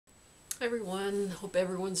Hi everyone, hope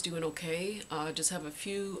everyone's doing okay. Just have a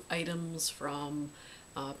few items from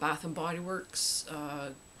Bath and Body Works,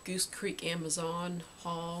 Goosecreek Amazon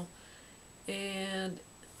haul, and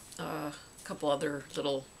a couple other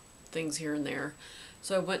little things here and there.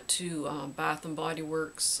 So I went to Bath and Body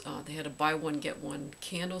Works. They had a buy one get one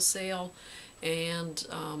candle sale, and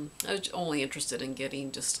I was only interested in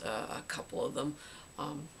getting just a couple of them.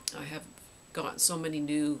 I have gotten so many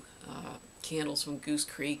new candles from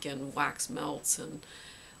Goosecreek and wax melts, and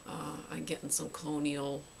I'm getting some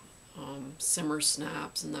colonial simmer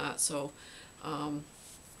snaps and that, so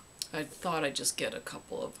I thought I'd just get a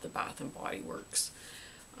couple of the Bath and Body Works.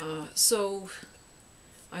 So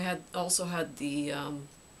I had also had the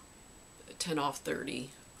 10 off 30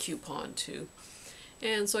 coupon too,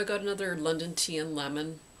 and so I got another London Tea and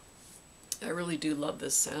Lemon. I really do love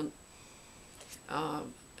this scent.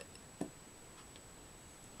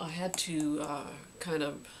 I had to kind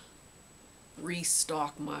of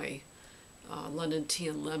restock my London Tea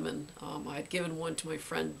and Lemon. I had given one to my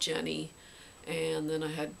friend Jenny, and then I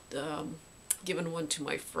had given one to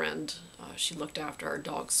my friend. She looked after our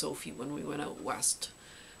dog Sophie when we went out west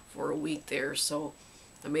for a week there, so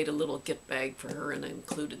I made a little gift bag for her and I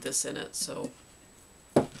included this in it. So,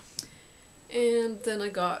 and then I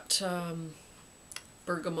got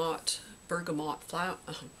bergamot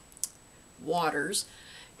waters.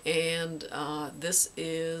 And this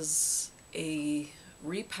is a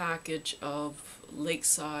repackage of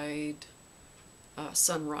Lakeside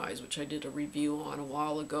Sunrise, which I did a review on a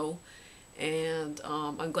while ago, and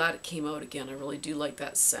I'm glad it came out again. I really do like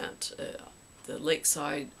that scent. The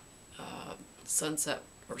Lakeside Sunset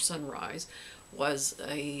or Sunrise was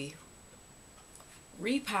a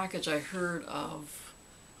repackage I heard of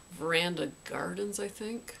Veranda Gardens, I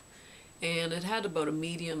think, and it had about a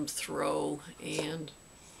medium throw, and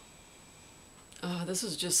this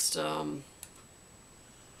is just a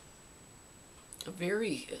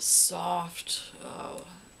very soft,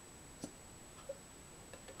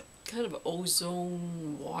 kind of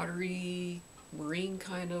ozone, watery, marine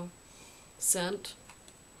kind of scent.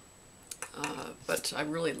 But I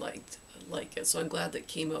really like it, so I'm glad that it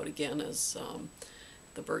came out again as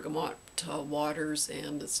the bergamot waters,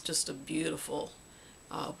 and it's just a beautiful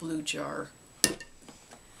blue jar.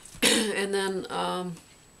 And then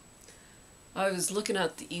I was looking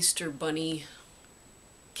at the Easter Bunny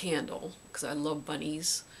candle because I love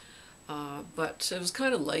bunnies, but it was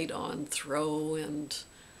kind of light on throw, and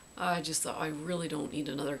I just thought I really don't need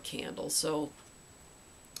another candle. So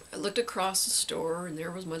I looked across the store and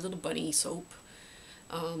there was my little bunny soap.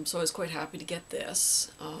 So I was quite happy to get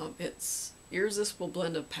this. It's irresistible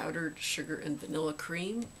blend of powdered sugar and vanilla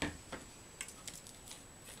cream.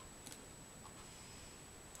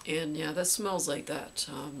 And yeah, that smells like that.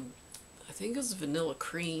 I think it's vanilla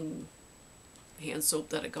cream hand soap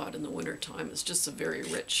that I got in the winter time. It's just a very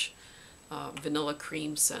rich vanilla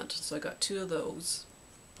cream scent. So I got two of those.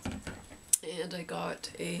 And I got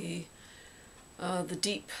a the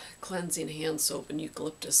deep cleansing hand soap in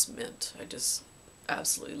eucalyptus mint. I just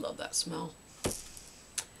absolutely love that smell.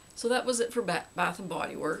 So that was it for Bath and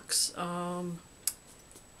Body Works.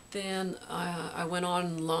 Then I went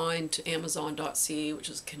online to Amazon.ca, which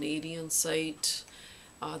is a Canadian site.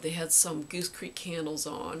 They had some Goosecreek candles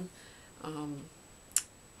on.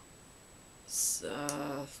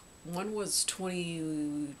 One was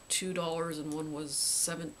 $22 and one was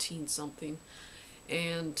 17 something.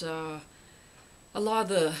 And a lot of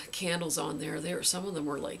the candles on there, some of them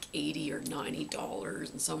were like $80 or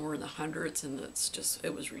 $90, and some were in the hundreds, and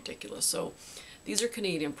it was ridiculous. So these are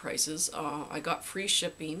Canadian prices. I got free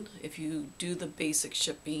shipping. If you do the basic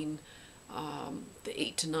shipping, the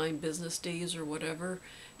 8 to 9 business days or whatever,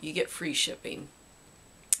 you get free shipping.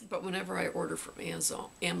 But whenever I order from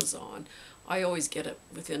Amazon, I always get it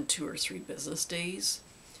within 2 or 3 business days.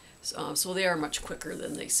 So they are much quicker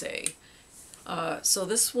than they say. So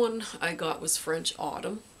this one I got was French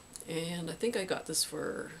Autumn, and I think I got this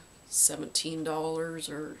for $17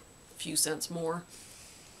 or a few cents more.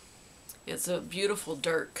 It's a beautiful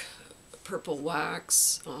dark purple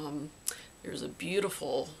wax. There's a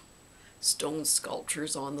beautiful stone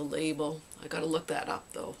sculptures on the label. I gotta look that up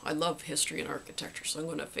though. I love history and architecture, so I'm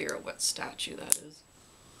going to figure out what statue that is.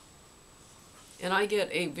 And I get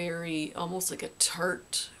a very, almost like a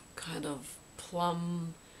tart kind of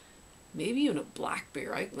plum, maybe even a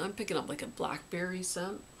blackberry. I'm picking up like a blackberry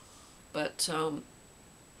scent, but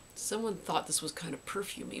someone thought this was kind of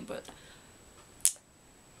perfumey, but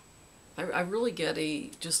I really get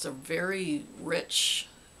just a very rich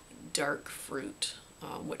dark fruit,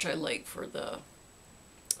 which I like for the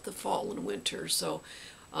fall and winter. So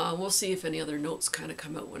We'll see if any other notes kind of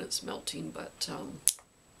come out when it's melting, but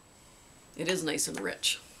it is nice and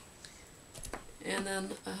rich. And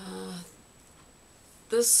then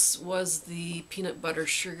this was the peanut butter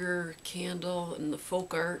sugar candle in the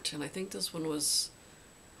folk art, and I think this one was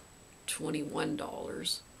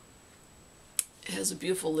 $21. It has a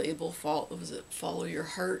beautiful label, Follow Your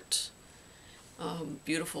Heart.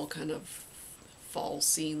 Beautiful kind of fall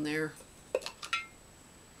scene there.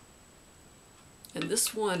 And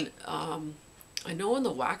this one, I know in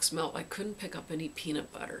the wax melt I couldn't pick up any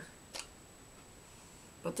peanut butter.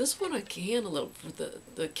 But this one I can a little, for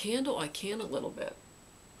the candle I can a little bit.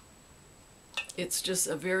 It's just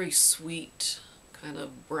a very sweet kind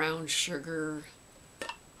of brown sugar,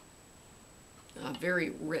 very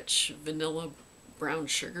rich vanilla brown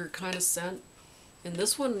sugar kind of scent. And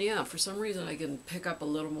this one, yeah, for some reason I can pick up a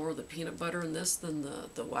little more of the peanut butter in this than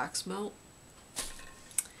the wax melt.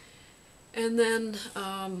 And then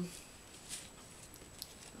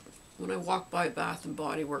when I walk by Bath and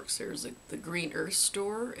Body Works, there's the Green Earth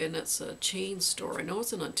store, and it's a chain store. I know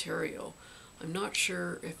it's in Ontario. I'm not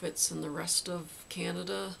sure if it's in the rest of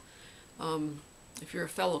Canada. If you're a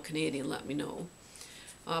fellow Canadian, let me know.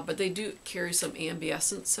 But they do carry some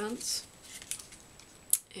Ambiescent scents.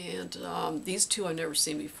 And these two I've never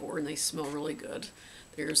seen before, and they smell really good.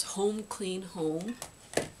 There's Home Clean Home.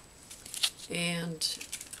 And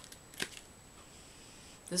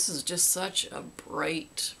this is just such a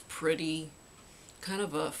bright, pretty, kind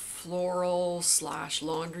of a floral /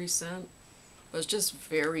 laundry scent. But it's just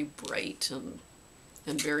very bright and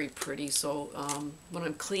very pretty. So when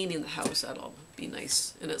I'm cleaning the house, that'll be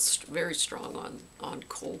nice. And it's very strong on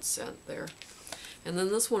cold scent there. And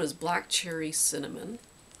then this one is Black Cherry Cinnamon.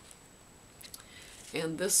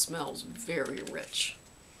 And this smells very rich.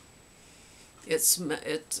 It's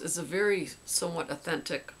a very somewhat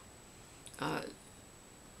authentic,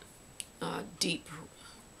 deep,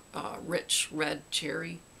 rich red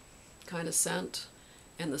cherry kind of scent.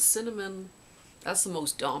 And the cinnamon, that's the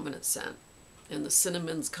most dominant scent. And the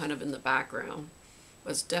cinnamon's kind of in the background.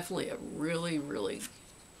 But it's definitely a really, really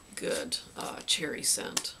good cherry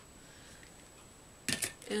scent.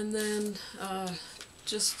 And then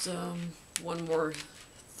just one more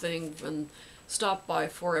thing, and stop by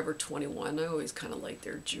Forever 21. I always kind of like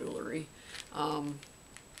their jewelry.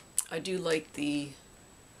 I do like the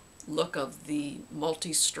look of the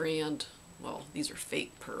multi-strand, well, these are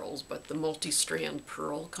fake pearls, but the multi-strand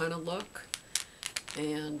pearl kind of look.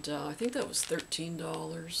 And I think that was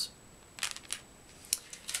 $13.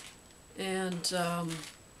 And so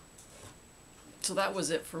that was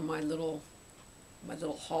it for my little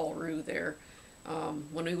haul-roo there.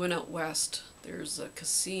 When we went out west, there's a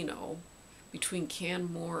casino between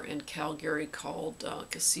Canmore and Calgary called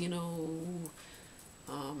Casino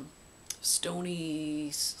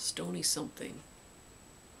Stony something.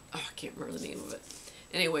 Oh, I can't remember the name of it.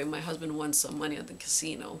 Anyway, my husband won some money at the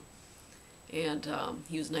casino, and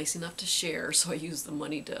he was nice enough to share, so I used the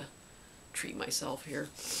money to treat myself here.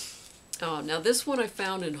 Now this one I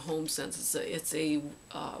found in HomeSense. It's a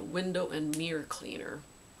window and mirror cleaner.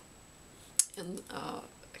 And I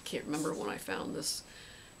can't remember when I found this.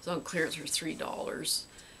 It's on clearance for $3.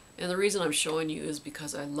 And the reason I'm showing you is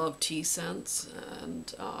because I love tea scents.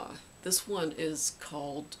 And this one is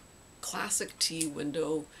called Classic Tea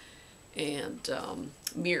Window and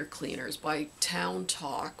Mirror Cleaners by Town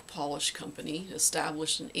Talk Polish Company,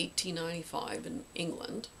 established in 1895 in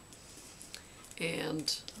England.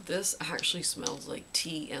 And this actually smells like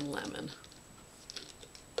tea and lemon.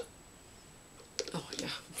 Oh yeah.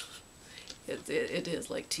 It is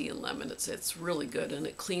like tea and lemon. It's really good, and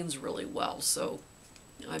it cleans really well. So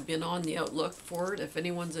I've been on the outlook for it. If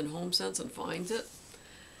anyone's in HomeSense and finds it,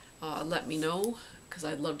 let me know, because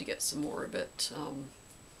I'd love to get some more of it.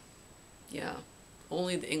 Yeah,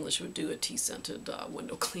 only the English would do a tea-scented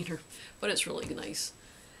window cleaner, but it's really nice.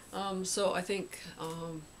 So I think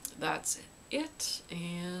that's it,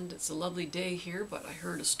 and it's a lovely day here, but I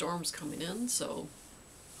heard a storm's coming in, so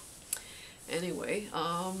anyway,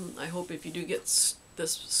 I hope if you do get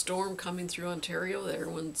this storm coming through Ontario, that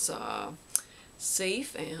everyone's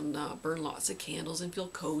safe and burn lots of candles and feel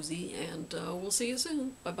cozy, and we'll see you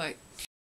soon. Bye-bye.